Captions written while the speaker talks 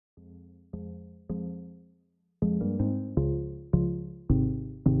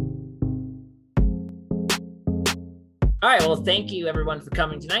All right, well, thank you everyone for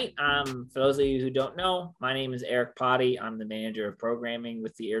coming tonight. For those of you who don't know, my name is Eric Potty. I'm the manager of programming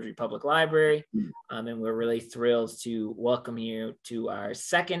with the Airdrie Public Library, and we're really thrilled to welcome you to our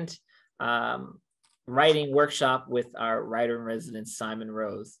second writing workshop with our writer-in-residence, Simon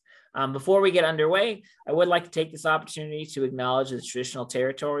Rose. Before we get underway, I would like to take this opportunity to acknowledge the traditional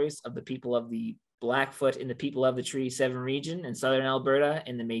territories of the people of the Blackfoot in the People of the Treaty 7 region in southern Alberta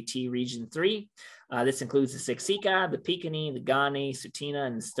in the Métis Region 3. This includes the Siksika, the Piikani, the Kainai, Tsuut'ina,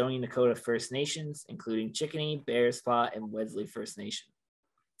 and the Stoney Nakoda First Nations, including Chickasha, Bearspaw, and Wesley First Nation.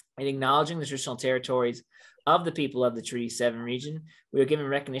 In acknowledging the traditional territories of the people of the Treaty 7 region, we are giving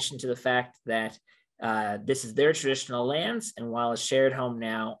recognition to the fact that this is their traditional lands, and while a shared home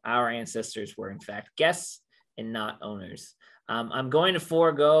now, our ancestors were in fact guests and not owners. I'm going to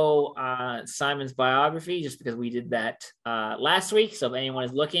forego Simon's biography just because we did that last week. So if anyone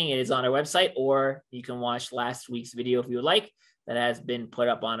is looking, it is on our website, or you can watch last week's video if you would like. That has been put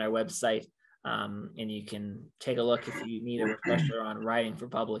up on our website, and you can take a look if you need a refresher on writing for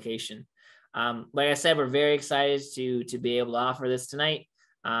publication. Like I said, we're very excited to be able to offer this tonight.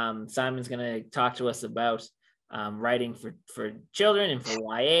 Simon's going to talk to us about writing for children and for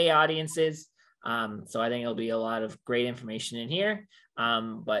YA audiences. So I think it'll be a lot of great information in here.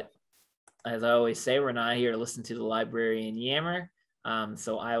 But as I always say, we're not here to listen to the librarian yammer.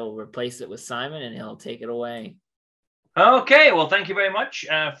 So I will replace it with Simon and he'll take it away. Okay, well, thank you very much.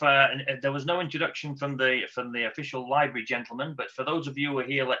 There was no introduction from the official library gentleman, but for those of you who were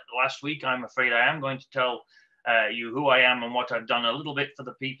here last week, I'm afraid I am going to tell you who I am and what I've done a little bit for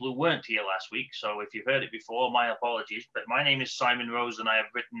the people who weren't here last week. So if you've heard it before, my apologies. But my name is Simon Rose, and I have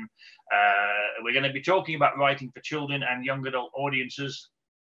written, we're going to be talking about writing for children and young adult audiences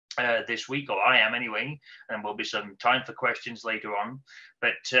this week, or I am anyway, and there'll be some time for questions later on.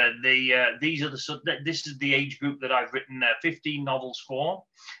 But this is the age group that I've written 15 novels for,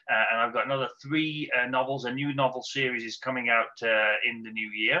 and I've got another 3 novels. A new novel series is coming out in the new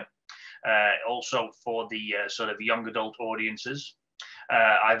year. Also for the sort of young adult audiences.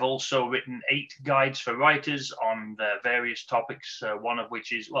 I've also written 8 guides for writers on the various topics, one of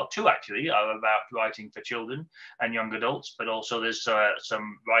which is, well, 2 actually are about writing for children and young adults, but also there's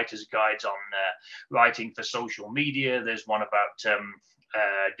some writers' guides on writing for social media. There's one about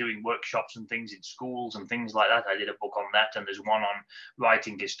doing workshops and things in schools and things like that. I did a book on that, and there's one on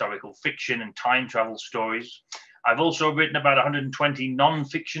writing historical fiction and time travel stories. I've also written about 120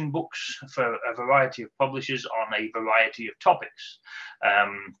 non-fiction books for a variety of publishers on a variety of topics,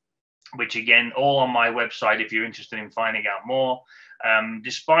 which again, all on my website if you're interested in finding out more.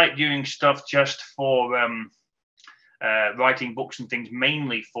 Despite doing stuff just for writing books and things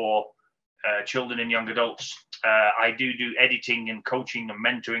mainly for children and young adults, I do editing and coaching and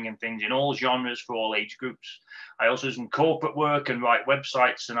mentoring and things in all genres for all age groups. I also do some corporate work and write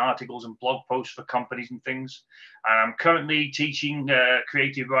websites and articles and blog posts for companies and things. And I'm currently teaching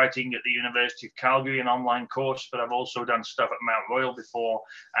creative writing at the University of Calgary, an online course, but I've also done stuff at Mount Royal before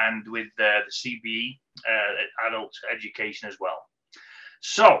and with the CBE, adult education as well.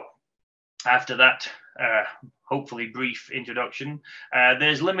 So after that, hopefully brief introduction,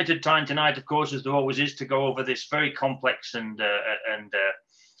 there's limited time tonight, of course, as there always is, to go over this very complex and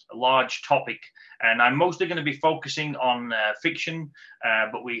large topic. And I'm mostly going to be focusing on fiction,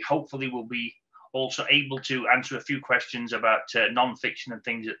 but we hopefully will be also able to answer a few questions about non-fiction and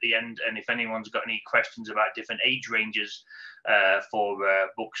things at the end. And if anyone's got any questions about different age ranges for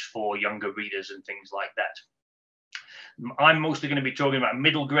books for younger readers and things like that. I'm mostly going to be talking about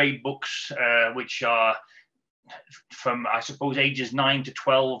middle grade books, which are from, I suppose, ages 9 to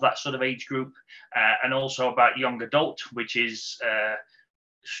 12, that sort of age group, and also about young adult, which is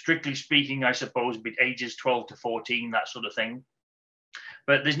strictly speaking, I suppose, ages 12 to 14, that sort of thing.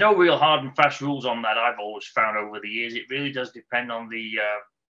 But there's no real hard and fast rules on that, I've always found over the years. It really does depend on the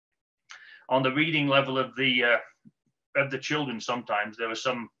reading level of the children. Sometimes there are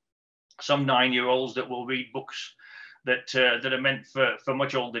some 9-year-olds that will read books that are meant for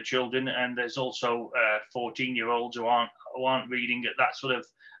much older children, and there's also 14-year-olds who aren't reading at that sort of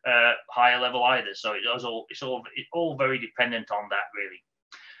higher level either. So it's all very dependent on that,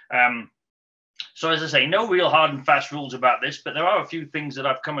 really. So as I say, no real hard and fast rules about this, but there are a few things that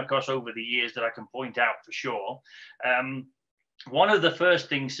I've come across over the years that I can point out for sure. One of the first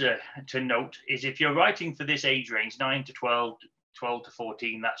things to note is if you're writing for this age range, 9 to 12, 12 to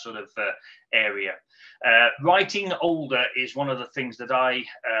 14, that sort of area. Writing older is one of the things that I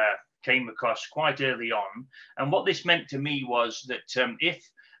came across quite early on. And what this meant to me was that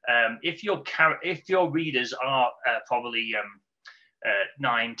if your readers are probably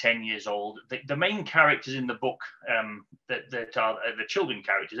 9, 10 years old. The main characters in the book, that are the children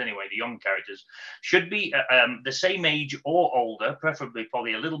characters anyway, the young characters, should be the same age or older, preferably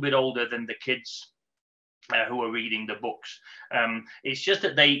probably a little bit older than the kids who are reading the books. It's just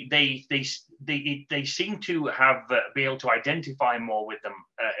that they seem to have be able to identify more with them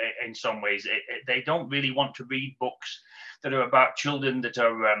in some ways. They don't really want to read books that are about children that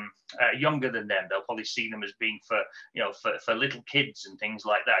are younger than them. They'll probably see them as being for little kids and things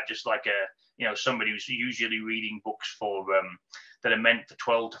like that. Just like somebody who's usually reading books for that are meant for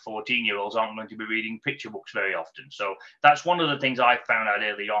 12 to 14-year-olds aren't going to be reading picture books very often. So that's one of the things I found out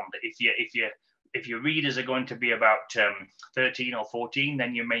early on, that if your readers are going to be about 13 or 14,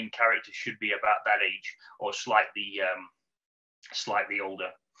 then your main character should be about that age or slightly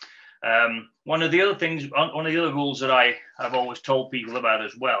older. One of the other rules that I have always told people about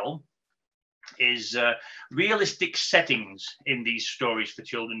as well is realistic settings in these stories for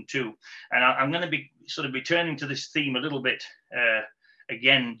children too. And I'm going to be sort of returning to this theme a little bit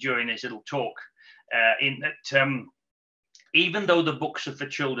again during this little talk, in that even though the books are for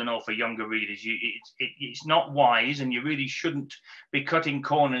children or for younger readers, it's not wise, and you really shouldn't be cutting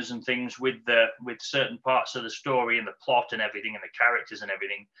corners and things with certain parts of the story and the plot and everything and the characters and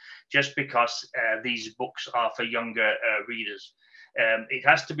everything, just because these books are for younger readers. It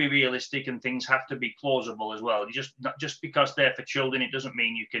has to be realistic, and things have to be plausible as well. Not just because they're for children, it doesn't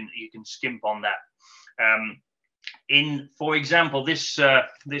mean you can skimp on that. For example, this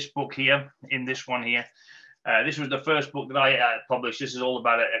book here, in this one here. This was the first book that I published. This is all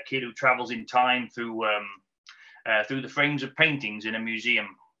about a kid who travels in time through the frames of paintings in a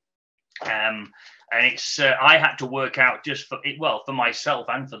museum. And it's I had to work out just for myself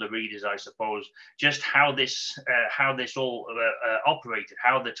and for the readers, I suppose, just how this all operated,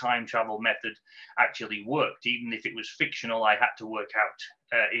 how the time travel method actually worked. Even if it was fictional, I had to work out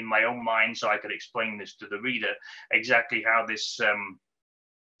in my own mind, so I could explain this to the reader exactly how this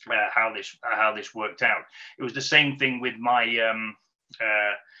worked out. It was the same thing with my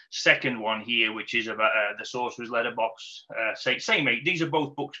second one here, which is about the Sorcerer's Letterbox. Same age. These are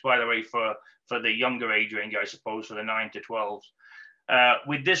both books, by the way, for the younger age range, I suppose, for the 9 to 12s.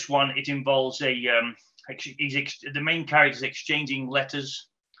 With this one, it involves the main character is exchanging letters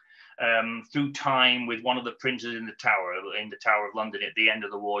through time with one of the princes in the Tower of London at the end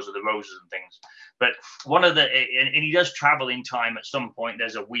of the Wars of the Roses and things. But and he does travel in time at some point.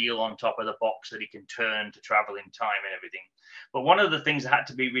 There's a wheel on top of the box that he can turn to travel in time and everything. But one of the things that had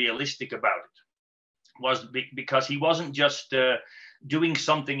to be realistic about it was because he wasn't just doing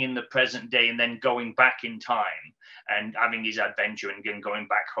something in the present day and then going back in time and having his adventure and going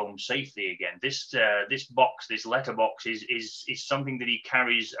back home safely again. This letterbox is something that he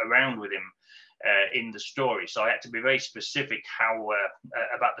carries around with him in the story. So I had to be very specific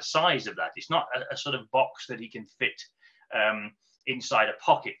about the size of that. It's not a sort of box that he can fit inside a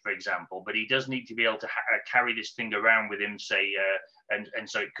pocket, for example, but he does need to be able to carry this thing around with him, say, and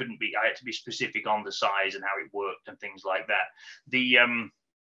so it couldn't be. I had to be specific on the size and how it worked and things like that. The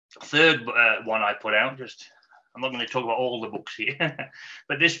third one I put out, I'm not going to talk about all the books here,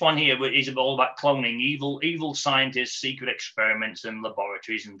 but this one here is all about cloning, evil scientists, secret experiments, and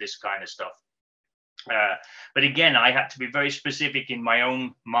laboratories, and this kind of stuff. But again, I had to be very specific in my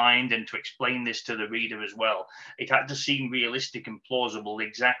own mind and to explain this to the reader as well. It had to seem realistic and plausible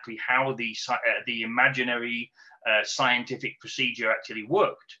exactly how the imaginary scientific procedure actually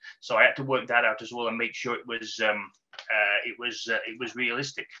worked. So I had to work that out as well and make sure it was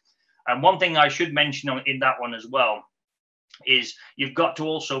realistic. And one thing I should mention in that one as well is you've got to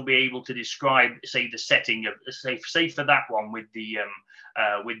also be able to describe, say, the setting of, say for that one with the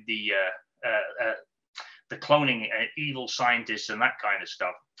cloning, evil scientists and that kind of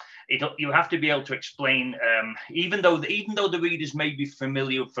stuff. You have to be able to explain, even though the readers may be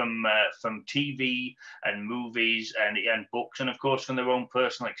familiar from TV and movies and books, and of course from their own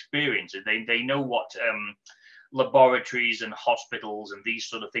personal experiences, they know what laboratories and hospitals and these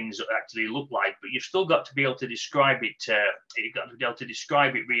sort of things actually look like, but you've still got to be able to describe it. You've got to be able to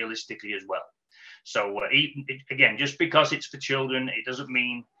describe it realistically as well. So again, just because it's for children, it doesn't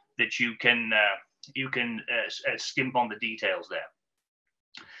mean that you can skimp on the details there.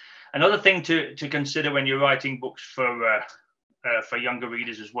 Another thing to consider when you're writing books for younger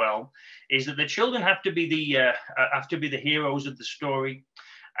readers as well is that the children have to be the heroes of the story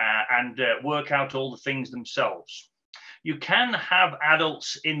and work out all the things themselves. You can have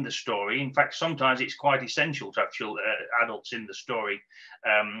adults in the story. In fact, sometimes it's quite essential to have adults in the story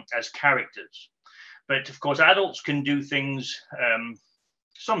as characters. But of course, adults can do things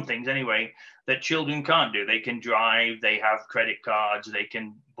some things anyway that children can't do. They can drive, they have credit cards, they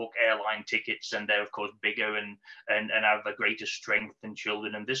can book airline tickets, and they're of course bigger and have a greater strength than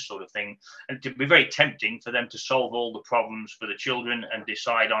children and this sort of thing. And it'd be very tempting for them to solve all the problems for the children and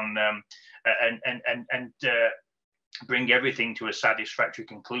decide on bring everything to a satisfactory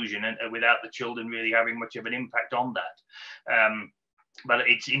conclusion, and without the children really having much of an impact on that. But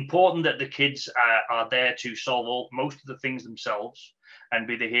it's important that the kids are there to solve most of the things themselves and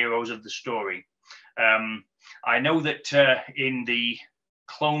be the heroes of the story. I know that in the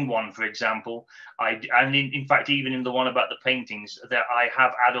clone one, for example, and in fact, even in the one about the paintings, that I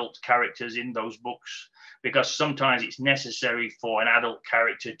have adult characters in those books, because sometimes it's necessary for an adult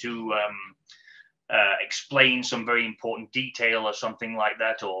character to explain some very important detail or something like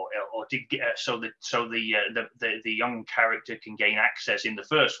that, or to get, so the young character can gain access. In the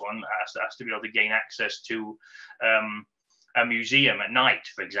first one, has to be able to gain access to a museum at night,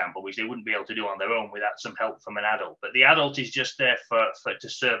 for example, which they wouldn't be able to do on their own without some help from an adult. But the adult is just there for to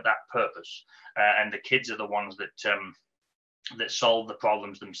serve that purpose, and the kids are the ones that solve the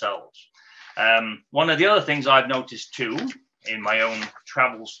problems themselves. One of the other things I've noticed too in my own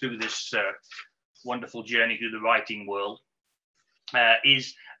travels through this wonderful journey through the writing world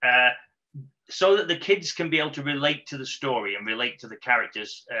is so that the kids can be able to relate to the story and relate to the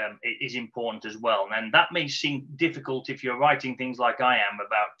characters is important as well. And that may seem difficult if you're writing things like I am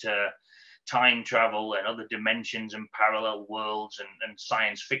about time travel and other dimensions and parallel worlds and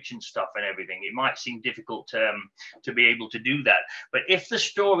science fiction stuff and everything. It might seem difficult to be able to do that. But if the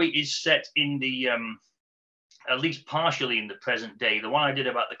story is set in the at least partially in the present day. The one I did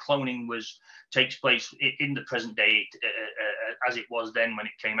about the cloning takes place in the present day as it was then when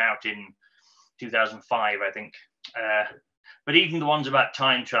it came out in 2005, I think. But even the ones about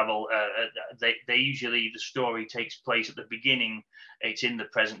time travel, they usually, the story takes place at the beginning. It's in the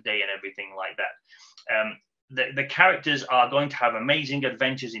present day and everything like that. The characters are going to have amazing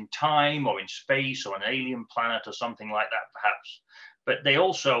adventures in time or in space or an alien planet or something like that, perhaps. But they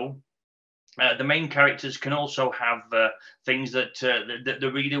also, the main characters can also have things that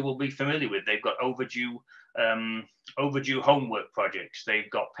the reader will be familiar with. They've got overdue homework projects. They've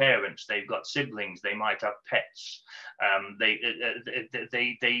got parents. They've got siblings. They might have pets. They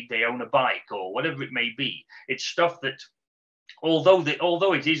own a bike or whatever it may be. It's stuff that,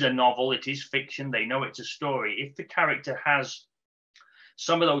 although it is a novel, it is fiction. They know it's a story. If the character has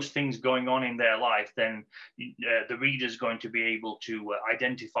some of those things going on in their life, then the reader's going to be able to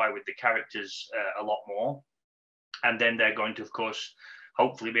identify with the characters a lot more. And then they're going to, of course,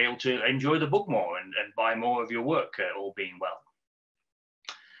 hopefully be able to enjoy the book more and buy more of your work, all being well.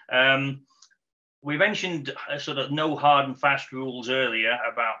 We mentioned sort of no hard and fast rules earlier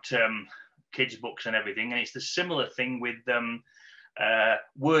about kids' books and everything. And it's the similar thing with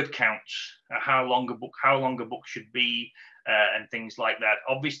word counts, how long a book should be, and things like that.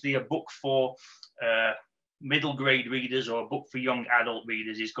 Obviously, a book for middle grade readers or a book for young adult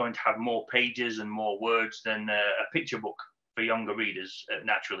readers is going to have more pages and more words than a picture book for younger readers,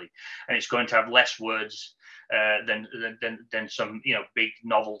 naturally, and it's going to have less words than some big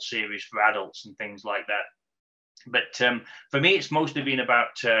novel series for adults and things like that. But for me, it's mostly been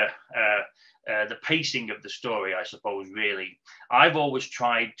about the pacing of the story, I suppose. Really, I've always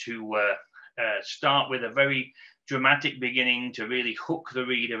tried to start with a very dramatic beginning to really hook the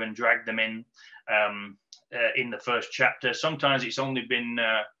reader and drag them in the first chapter. Sometimes it's only been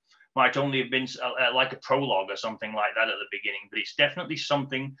might only have been like a prologue or something like that at the beginning, but it's definitely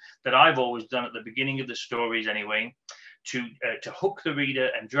something that I've always done at the beginning of the stories anyway, to hook the reader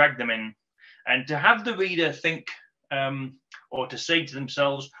and drag them in, and to have the reader think or to say to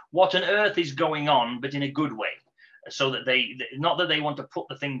themselves, what on earth is going on, but in a good way. So that not that they want to put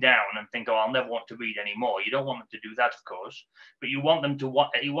the thing down and think, oh, I'll never want to read anymore. You don't want them to do that, of course, but you want them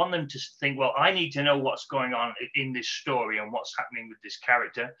to think, well, I need to know what's going on in this story and what's happening with this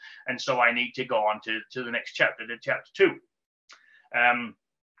character, and so I need to go on to the next chapter, to chapter 2.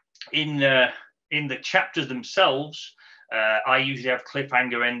 In the chapters themselves, I usually have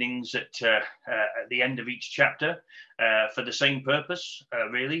cliffhanger endings at the end of each chapter for the same purpose,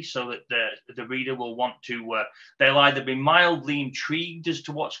 really, so that the reader will want to, they'll either be mildly intrigued as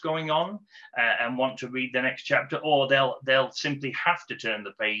to what's going on and want to read the next chapter, or they'll simply have to turn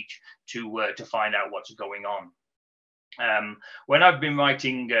the page to find out what's going on. When I've been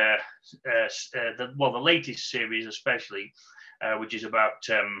writing the latest series, especially, which is about,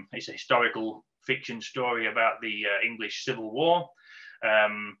 it's a historical fiction story about the English Civil War.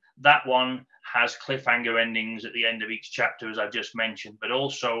 That one has cliffhanger endings at the end of each chapter, as I've just mentioned, but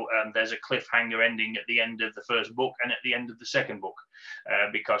also there's a cliffhanger ending at the end of the first book and at the end of the second book,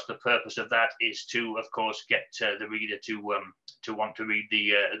 because the purpose of that is to, of course, get the reader to want to read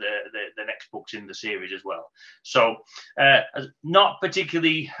the next books in the series as well. So not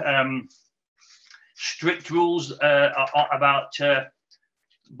particularly strict rules about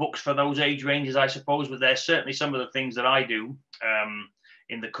books for those age ranges, I suppose, but there's certainly some of the things that I do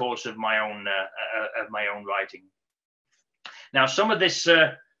in the course of my own writing. Now, some of this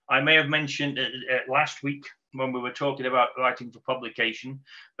I may have mentioned last week when we were talking about writing for publication,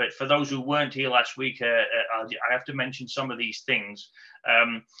 but for those who weren't here last week, I have to mention some of these things.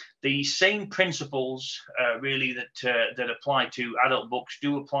 The same principles really that apply to adult books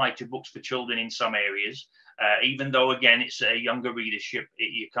do apply to books for children in some areas, even though, again, it's a younger readership.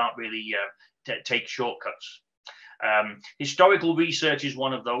 You can't really take shortcuts. Historical research is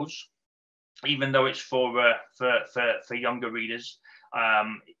one of those, even though it's for younger readers.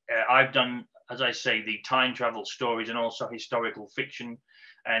 I've done, as I say, the time travel stories and also historical fiction,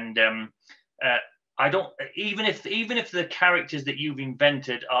 and I don't even if the characters that you've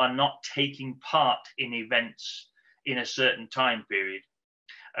invented are not taking part in events in a certain time period.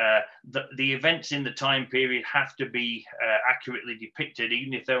 The events in the time period have to be accurately depicted,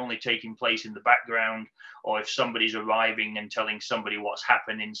 even if they're only taking place in the background, or if somebody's arriving and telling somebody what's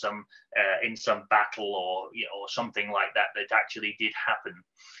happened in some battle or something like that that actually did happen.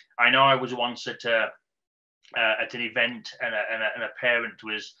 I know I was once at an event, and a parent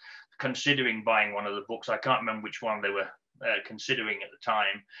was considering buying one of the books. I can't remember which one they were considering at the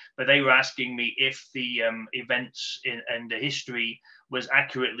time, but they were asking me if the events and the history was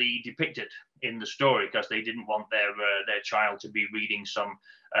accurately depicted in the story, because they didn't want their child to be reading some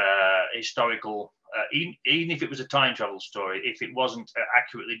historical, even if it was a time travel story, if it wasn't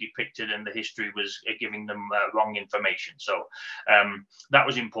accurately depicted and the history was giving them wrong information. So that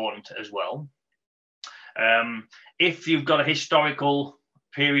was important as well. If you've got a historical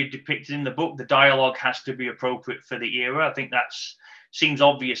period depicted in the book, the dialogue has to be appropriate for the era. I think that seems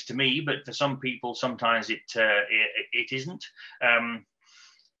obvious to me, but for some people, sometimes it isn't.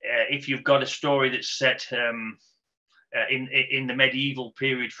 If you've got a story that's set in the medieval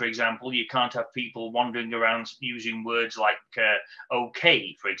period, for example, you can't have people wandering around using words like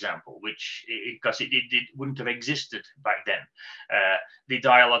okay, for example, which because it wouldn't have existed back then. The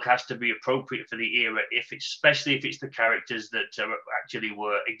dialogue has to be appropriate for the era, especially if it's the characters that actually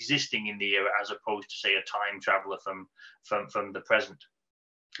were existing in the era, as opposed to, say, a time traveler from the present.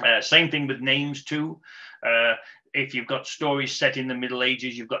 Same thing with names too. If you've got stories set in the Middle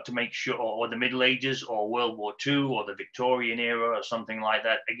Ages, you've got to make sure, or the Middle Ages, or World War II, or the Victorian era, or something like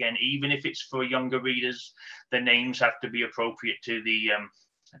that. Again, even if it's for younger readers, the names have to be appropriate to the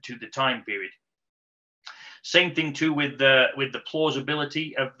time period. Same thing too with the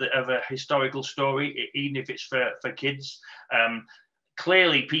plausibility of a historical story, even if it's for kids.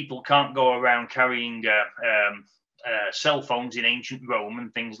 Clearly, people can't go around carrying cell phones in ancient Rome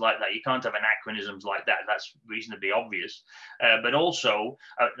and things like that. You can't have anachronisms like that. That's reasonably obvious. But also,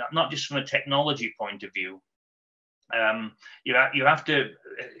 not just from a technology point of view, you have to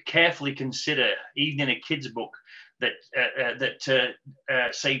carefully consider, even in a kid's book, that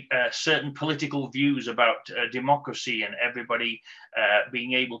say certain political views about democracy and everybody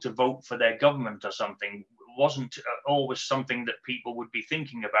being able to vote for their government or something wasn't always something that people would be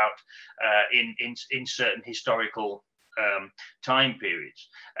thinking about in certain historical time periods.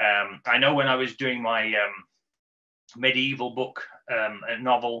 I know when I was doing my medieval book, a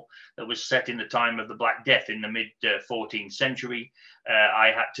novel that was set in the time of the Black Death in the mid 14th century,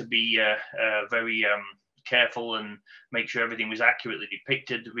 I had to be very careful and make sure everything was accurately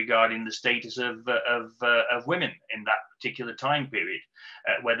depicted regarding the status of women in that particular time period,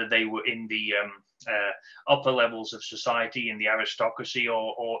 whether they were in the upper levels of society, in the aristocracy,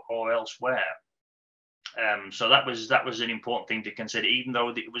 or elsewhere. So that was an important thing to consider, even though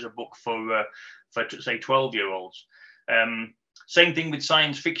it was a book for say 12-year-olds. Same thing with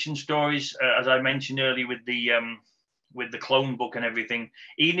science fiction stories, as I mentioned earlier with the clone book and everything.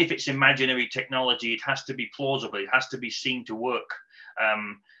 Even if it's imaginary technology, it has to be plausible. It has to be seen to work.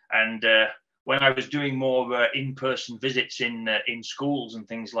 When I was doing more in-person visits in schools and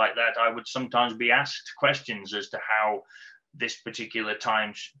things like that, I would sometimes be asked questions as to how this particular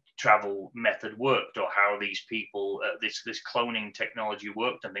time travel method worked, or how these people, this cloning technology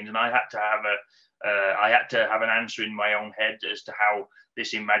worked and things. And I had to have an answer in my own head as to how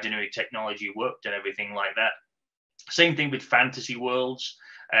this imaginary technology worked and everything like that. Same thing with fantasy worlds,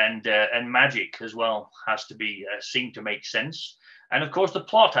 and magic as well has to be seen to make sense. And of course, the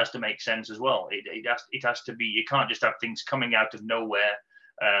plot has to make sense as well. It has to be. You can't just have things coming out of nowhere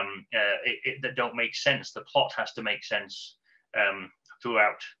that don't make sense. The plot has to make sense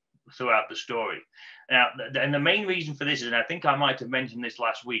throughout the story. Now, and the main reason for this is, and I think I might have mentioned this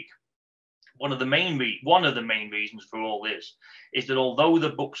last week, one of the main reasons for all this is that although the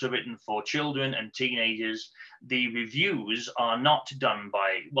books are written for children and teenagers, the reviews are not done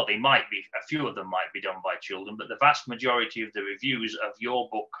by, well, they might be, a few of them might be done by children, but the vast majority of the reviews of your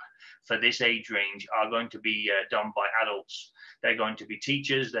book for this age range are going to be done by adults. They're going to be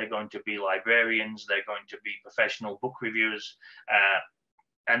teachers, they're going to be librarians, they're going to be professional book reviewers,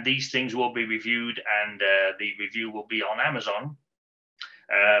 and these things will be reviewed, and the review will be on Amazon.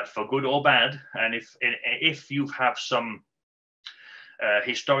 For good or bad, and if you have some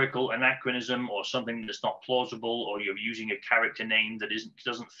historical anachronism or something that's not plausible, or you're using a character name that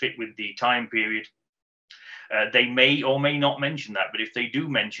doesn't fit with the time period, they may or may not mention that. But if they do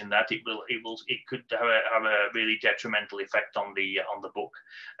mention that, it could have a really detrimental effect on the book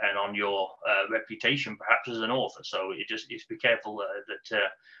and on your reputation, perhaps as an author. So just be careful that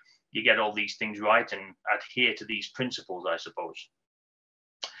you get all these things right and adhere to these principles, I suppose.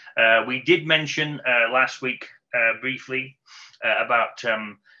 We did mention last week briefly about,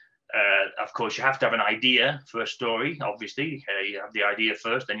 of course, you have to have an idea for a story, obviously. You have the idea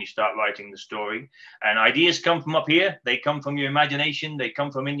first, then you start writing the story. And ideas come from up here. They come from your imagination. They come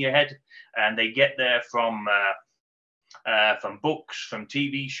from in your head. And they get there from books, from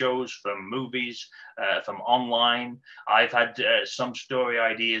TV shows, from movies, from online. I've had some story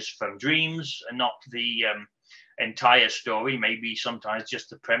ideas from dreams, and not the entire story, maybe sometimes just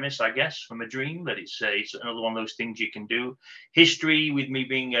the premise, I guess, from a dream. But it's another one of those things you can do. History, with me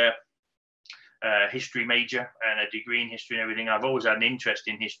being a history major and a degree in history and everything, I've always had an interest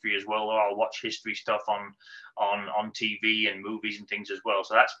in history as well. I'll watch history stuff on TV and movies and things as well.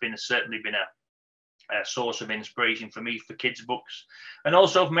 So that's certainly been a source of inspiration for me for kids' books, and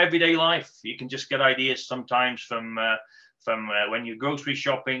also from everyday life. You can just get ideas sometimes from when you're grocery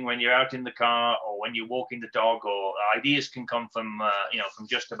shopping, when you're out in the car, or when you're walking the dog, or ideas can come from from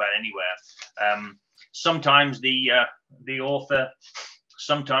just about anywhere. Sometimes the author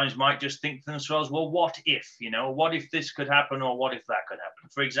sometimes might just think to themselves, well, what if, what if this could happen, or what if that could happen?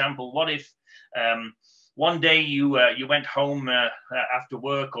 For example, what if one day you went home after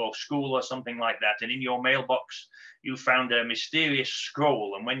work or school or something like that, and in your mailbox you found a mysterious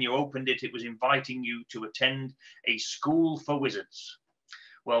scroll, and when you opened it, it was inviting you to attend a school for wizards.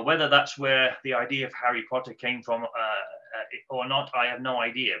 Well, whether that's where the idea of Harry Potter came from or not, I have no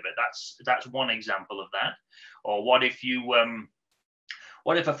idea, but that's one example of that. Or what if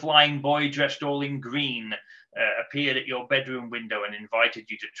a flying boy dressed all in green appeared at your bedroom window and invited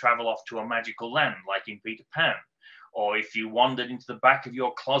you to travel off to a magical land, like in Peter Pan? Or if you wandered into the back of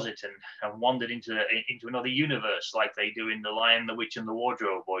your closet and wandered into another universe, like they do in The Lion, the Witch, and the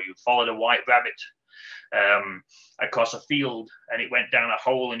Wardrobe, or you followed a white rabbit across a field and it went down a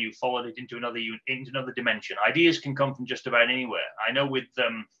hole and you followed it into another dimension. Ideas can come from just about anywhere. I know with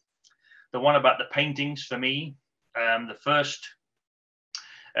the one about the paintings, for me, the first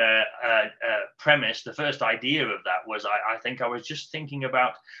premise, the first idea of that was, I think I was just thinking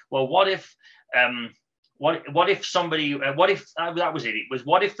about, well, what if somebody, that was it. It was,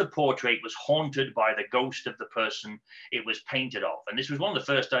 what if the portrait was haunted by the ghost of the person it was painted of? And this was one of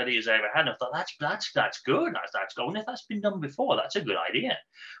the first ideas I ever had. And I thought, that's good. That's going. If that's been done before, that's a good idea.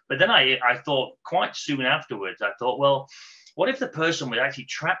 But then I thought quite soon afterwards, I thought, well, what if the person was actually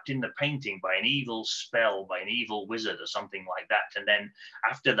trapped in the painting by an evil spell, by an evil wizard or something like that? And then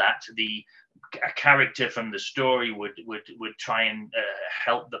after that, a character from the story would try and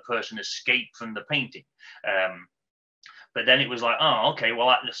help the person escape from the painting. But then it was like, oh, okay,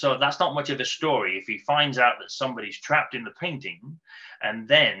 well, so that's not much of a story. If he finds out that somebody's trapped in the painting and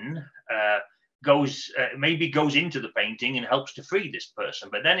then maybe goes into the painting and helps to free this person.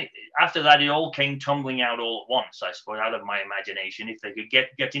 But then after that, it all came tumbling out all at once, I suppose, out of my imagination. If they could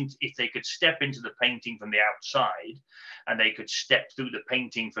if they could step into the painting from the outside, and they could step through the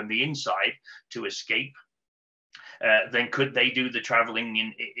painting from the inside to escape, then could they do the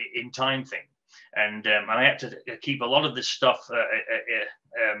traveling in time thing? And I had to keep a lot of this stuff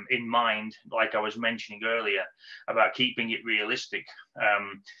in mind, like I was mentioning earlier, about keeping it realistic.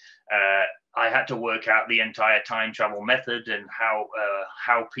 I had to work out the entire time travel method and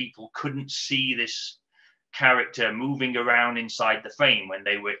how people couldn't see this character moving around inside the frame when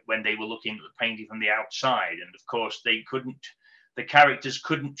they were looking at the painting from the outside. And of course, the characters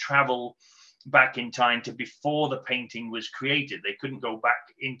couldn't travel back in time to before the painting was created. They couldn't go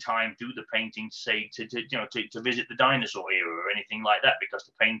back in time through the painting, say to visit the dinosaur era or anything like that, because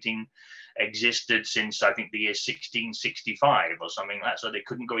the painting existed since I think the year 1665 or something like that. So they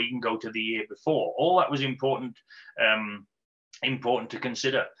couldn't even go to the year before. All that was important to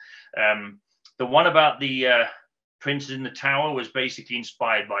consider. The one about the Princes in the Tower was basically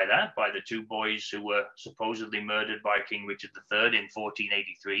inspired by that, by the two boys who were supposedly murdered by King Richard III in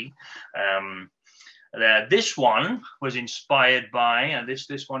 1483. This one was inspired by, and this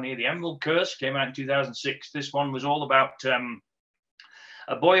one here, The Emerald Curse, came out in 2006. This one was all about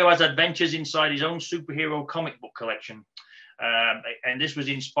a boy who has adventures inside his own superhero comic book collection. And this was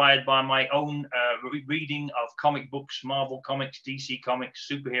inspired by my own reading of comic books, Marvel comics, DC comics,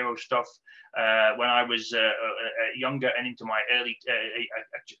 superhero stuff, when I was younger and into my early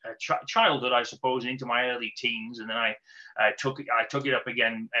childhood, I suppose, and into my early teens. And then I took it up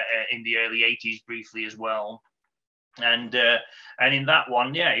again in the early 80s briefly as well. And in that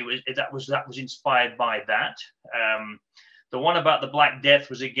one, yeah, that was inspired by that. The one about the Black Death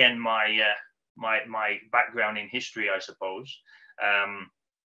was again my background in history, I suppose.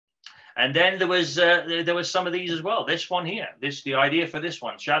 And then there was some of these as well. This one here, the idea for this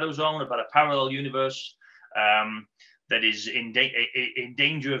one, Shadow Zone, about a parallel universe that is in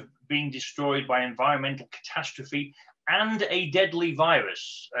danger of being destroyed by environmental catastrophe and a deadly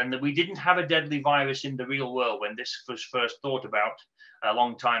virus. And that we didn't have a deadly virus in the real world when this was first thought about a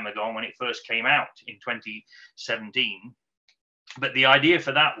long time ago, when it first came out in 2017. But the idea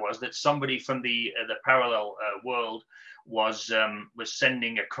for that was that somebody from the parallel world was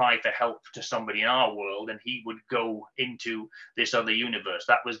sending a cry for help to somebody in our world, and he would go into this other universe.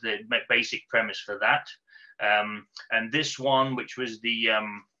 That was the basic premise for that. And this one, which was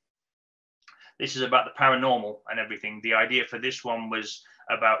this is about the paranormal and everything. The idea for this one was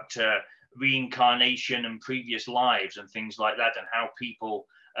about reincarnation and previous lives and things like that, and how people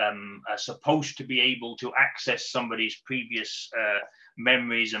are supposed to be able to access somebody's previous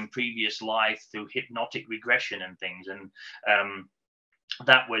memories and previous life through hypnotic regression and things. And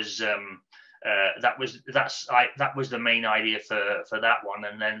that was the main idea for that one.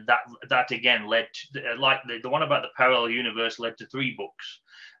 And then that again led to, like the one about the parallel universe led to 3 books,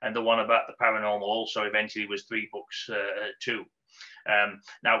 and the one about the paranormal also eventually was 3 books too.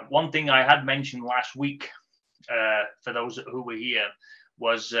 Now, one thing I had mentioned last week for those who were here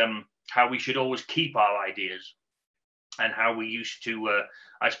was how we should always keep our ideas, and how we used to,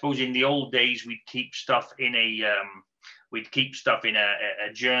 I suppose in the old days, we'd keep stuff in a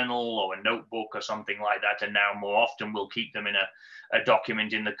journal or a notebook or something like that. And now more often we'll keep them in a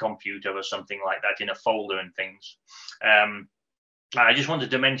document in the computer or something like that, in a folder and things. I just wanted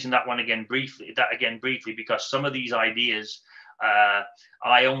to mention that again briefly, because some of these ideas,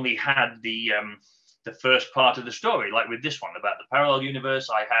 I only had the first part of the story, like with this one about the parallel universe.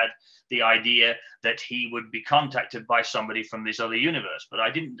 I had the idea that he would be contacted by somebody from this other universe, but I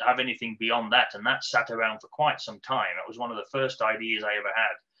didn't have anything beyond that. And that sat around for quite some time. It was one of the first ideas I ever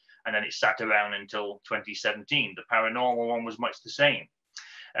had. And then it sat around until 2017. The paranormal one was much the same.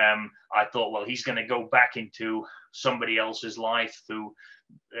 I thought, well, he's going to go back into somebody else's life through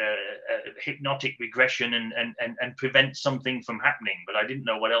hypnotic regression and prevent something from happening, but I didn't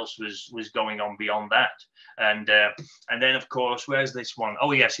know what else was going on beyond that. And then of course, where's this one?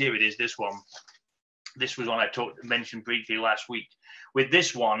 Oh yes, here it is. This one. This was one I mentioned briefly last week. With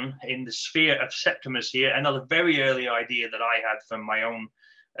this one, in the sphere of Septimus here, another very early idea that I had from my own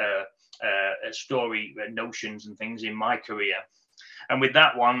story notions and things in my career. And with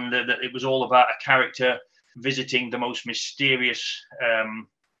that one, it was all about a character visiting the most mysterious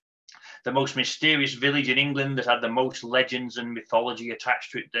village in England that had the most legends and mythology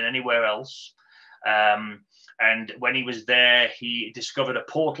attached to it than anywhere else. And when he was there, he discovered a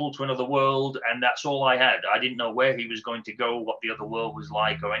portal to another world, and that's all I had. I didn't know where he was going to go, what the other world was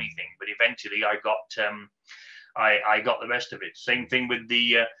like, or anything. But eventually, I got the rest of it. Same thing with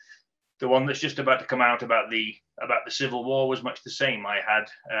the one that's just about to come out about the Civil War was much the same. I had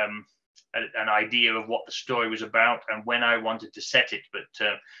an idea of what the story was about and when I wanted to set it, but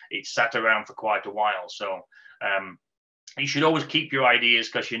it sat around for quite a while. So you should always keep your ideas,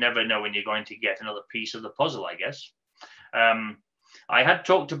 because you never know when you're going to get another piece of the puzzle, I guess. I had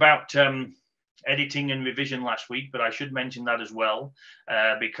talked about editing and revision last week, but I should mention that as well,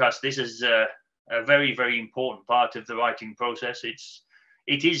 because this is a very, very important part of the writing process.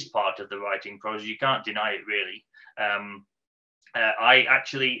 It is part of the writing process. You can't deny it, really.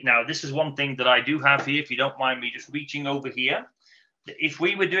 Now this is one thing that I do have here, if you don't mind me just reaching over here. If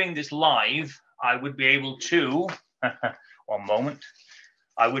we were doing this live, I would be able to, one moment,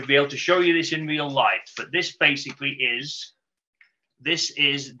 I would be able to show you this in real life, but this basically is,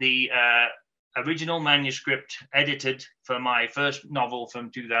 the original manuscript edited for my first novel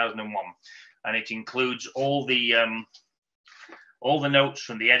from 2001, and it includes all the notes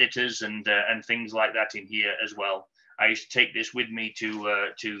from the editors and things like that in here as well. I used to take this with me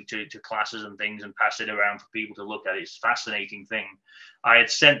to classes and things and pass it around for people to look at. It's a fascinating thing. I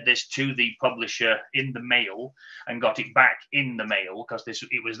had sent this to the publisher in the mail and got it back in the mail because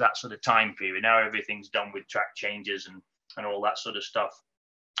it was that sort of time period. Now everything's done with track changes and all that sort of stuff.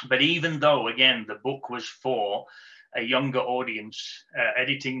 But even though, again, the book was for a younger audience,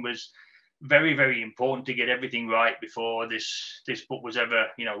 editing was very, very important to get everything right before this book was ever,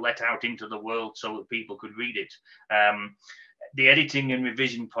 let out into the world so that people could read it. The editing and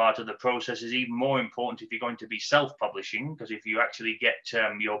revision part of the process is even more important if you're going to be self-publishing, because if you actually get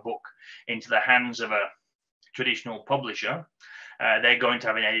your book into the hands of a traditional publisher, they're going to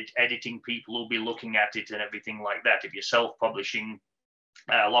have editing people who'll be looking at it and everything like that. If you're self-publishing,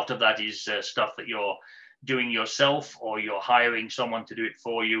 a lot of that is stuff that you're doing yourself, or you're hiring someone to do it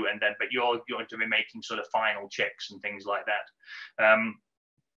for you, but you're going to be making sort of final checks and things like that.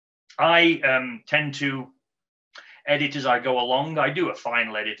 I tend to edit as I go along. I do a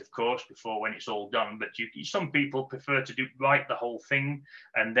final edit, of course, before when it's all done, but some people prefer to write the whole thing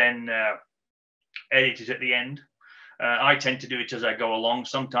and then edit it at the end. I tend to do it as I go along.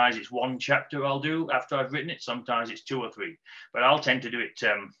 Sometimes it's one chapter I'll do after I've written it. Sometimes it's 2 or 3, but I'll tend to do it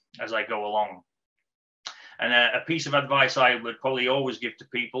as I go along. And a piece of advice I would probably always give to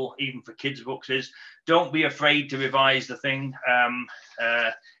people, even for kids' books, is don't be afraid to revise the thing.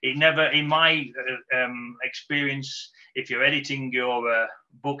 It never, in my experience, if you're editing your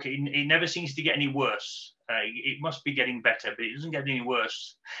book, it never seems to get any worse. It must be getting better, but it doesn't get any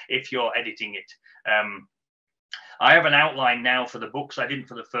worse if you're editing it. I have an outline now for the books. I didn't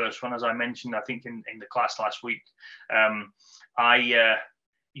for the first one, as I mentioned, I think in the class last week. I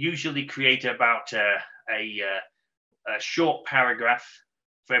usually create about a short paragraph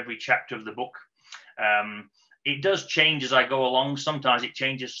for every chapter of the book. It does change as I go along. Sometimes it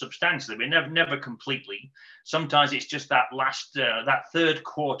changes substantially, but never completely. Sometimes it's just that last, that third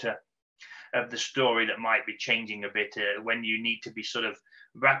quarter of the story that might be changing a bit when you need to be sort of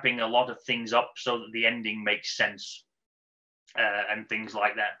wrapping a lot of things up so that the ending makes sense and things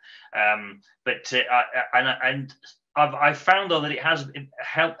like that. I've found though that it has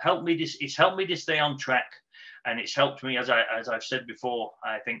helped me. It's helped me to stay on track, and it's helped me, as I've said before.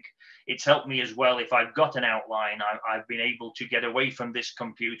 I think it's helped me as well. If I've got an outline, I've been able to get away from this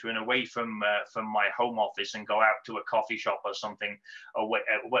computer and away from my home office and go out to a coffee shop or something,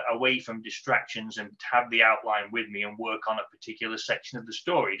 away from distractions, and have the outline with me and work on a particular section of the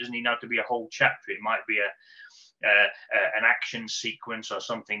story. It doesn't need to be a whole chapter. It might be an action sequence or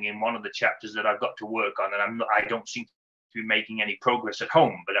something in one of the chapters that I've got to work on, and I don't seem to be making any progress at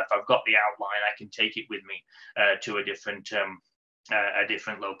home. But if I've got the outline, I can take it with me to a different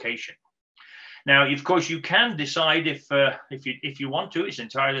location. Now, of course, you can decide if you want to. It's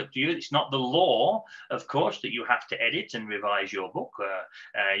entirely up to you. It's not the law, of course, that you have to edit and revise your book.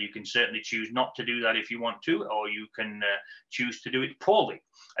 You can certainly choose not to do that if you want to, or you can choose to do it poorly,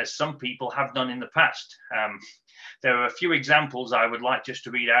 as some people have done in the past. There are a few examples I would like just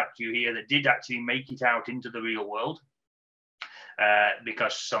to read out to you here that did actually make it out into the real world.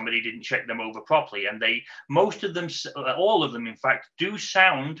 Because somebody didn't check them over properly, and most of them, all of them, in fact, do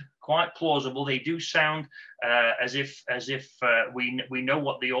sound quite plausible. They do sound as if we know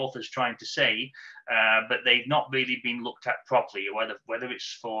what the author's trying to say, but they've not really been looked at properly, whether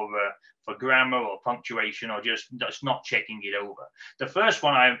it's for grammar or punctuation or just not checking it over. The first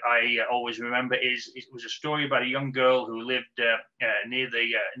one I always remember it was a story about a young girl who lived near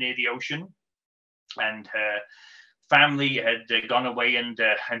the ocean, and her family had gone away, and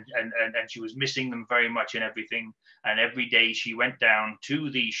she was missing them very much and everything. And every day she went down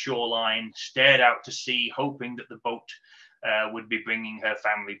to the shoreline, stared out to sea, hoping that the boat would be bringing her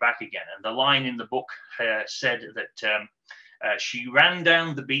family back again. And the line in the book said that she ran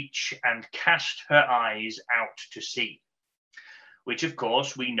down the beach and cast her eyes out to sea, which of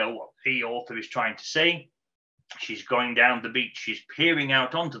course we know what the author is trying to say. She's going down the beach, she's peering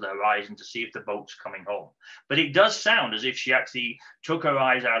out onto the horizon to see if the boat's coming home. But it does sound as if she actually took her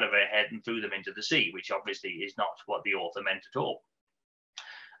eyes out of her head and threw them into the sea, which obviously is not what the author meant at all.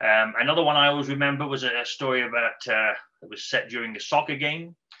 Another one I always remember was a story about that was set during a soccer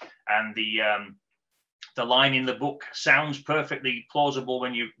game, and the line in the book sounds perfectly plausible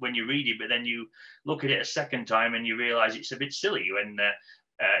when you read it, but then you look at it a second time and you realize it's a bit silly. When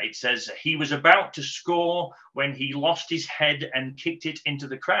It says, he was about to score when he lost his head and kicked it into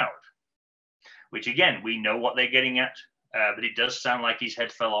the crowd, which again, we know what they're getting at, but it does sound like his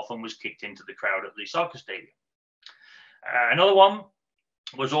head fell off and was kicked into the crowd at the soccer stadium. Another one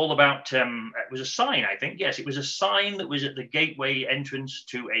was all about, it was a sign, I think. Yes, it was a sign that was at the gateway entrance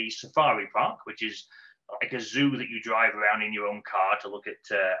to a safari park, which is like a zoo that you drive around in your own car to look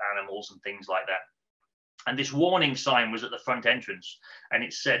at animals and things like that. And this warning sign was at the front entrance, and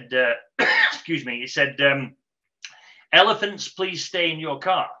it said, excuse me, it said, elephants, please stay in your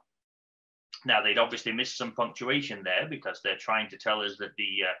car. Now, they'd obviously missed some punctuation there because they're trying to tell us that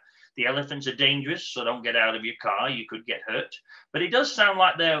the elephants are dangerous, so don't get out of your car. You could get hurt. But it does sound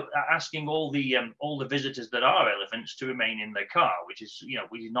like they're asking all the visitors that are elephants to remain in their car, which is,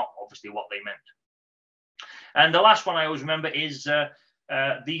 which is not obviously what they meant. And the last one I always remember is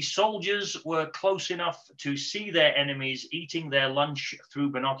the soldiers were close enough to see their enemies eating their lunch through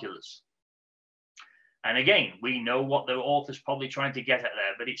binoculars. And again, we know what the author's probably trying to get at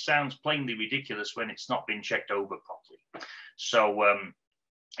there, but it sounds plainly ridiculous when it's not been checked over properly. So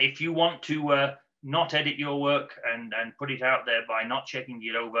if you want to not edit your work and put it out there by not checking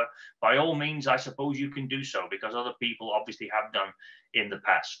it over, by all means, I suppose you can do so, because other people obviously have done in the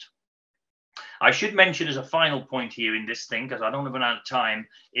past. I should mention as a final point here in this thing, because I don't have an amount of time,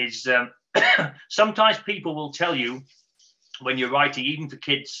 is sometimes people will tell you when you're writing, even for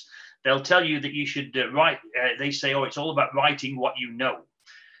kids, they'll tell you that you should write, they say, oh, it's all about writing what you know.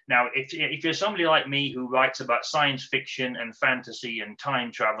 Now, if you're somebody like me who writes about science fiction and fantasy and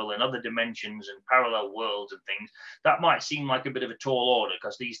time travel and other dimensions and parallel worlds and things, that might seem like a bit of a tall order,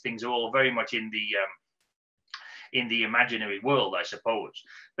 because these things are all very much in the imaginary world, I suppose.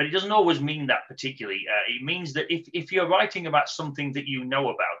 But it doesn't always mean that particularly. It means that if you're writing about something that you know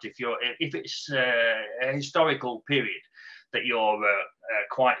about, if it's a historical period that you're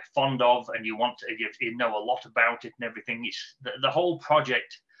quite fond of and you know a lot about it and everything, it's the whole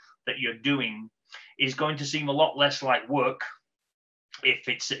project that you're doing is going to seem a lot less like work if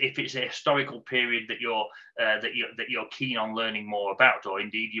it's a historical period that you're keen on learning more about, or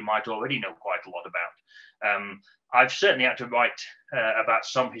indeed you might already know quite a lot about. I've certainly had to write about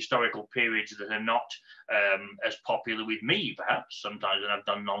some historical periods that are not as popular with me, perhaps, sometimes when I've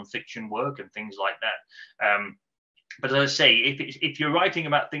done non-fiction work and things like that. But as I say, if you're writing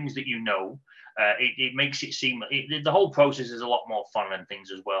about things that you know, it makes it seem, the whole process is a lot more fun and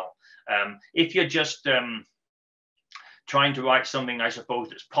things as well. If you're just trying to write something, I suppose,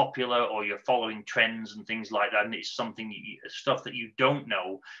 that's popular, or you're following trends and things like that, and it's stuff that you don't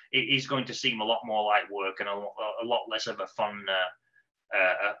know, it is going to seem a lot more like work and a lot less of a fun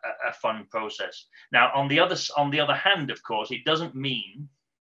fun process. Now, on the other hand, of course, it doesn't mean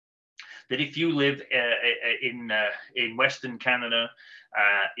that if you live in Western Canada,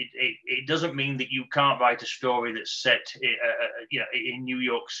 it doesn't mean that you can't write a story that's set in New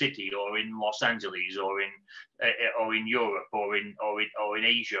York City or in Los Angeles or in Europe or in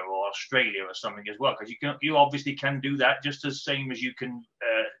Asia or Australia or something as well, because you obviously can do that just as same as you can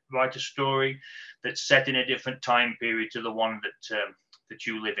write a story that's set in a different time period to the one that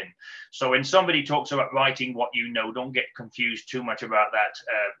you live in. So when somebody talks about writing what you know, don't get confused too much about that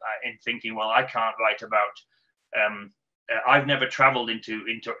in thinking, well, I can't write about I've never traveled into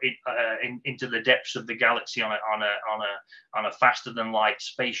the depths of the galaxy on a faster than light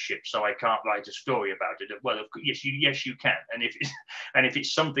spaceship, so I can't write a story about it. Well, yes, you can, and if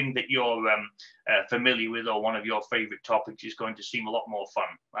it's something that you're familiar with or one of your favorite topics, is going to seem a lot more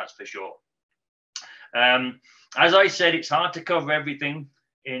fun. That's for sure. As I said, it's hard to cover everything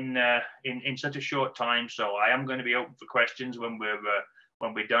in such a short time, so I am going to be open for questions when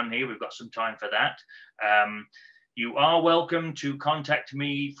we're done here. We've got some time for that. You are welcome to contact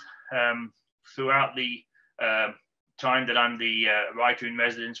me throughout the time that I'm the writer in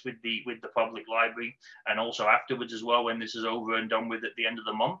residence with the public library, and also afterwards as well, when this is over and done with at the end of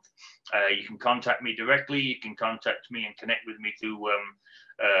the month. You can contact me directly. You can contact me and connect with me through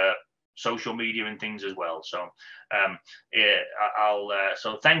social media and things as well. So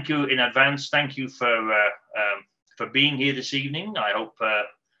so thank you in advance. Thank you for being here this evening. I hope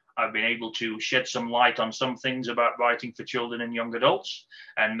I've been able to shed some light on some things about writing for children and young adults,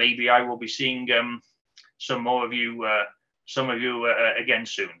 and maybe I will be seeing some of you again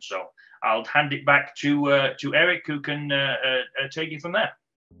soon. So I'll hand it back to Eric, who can take it from there.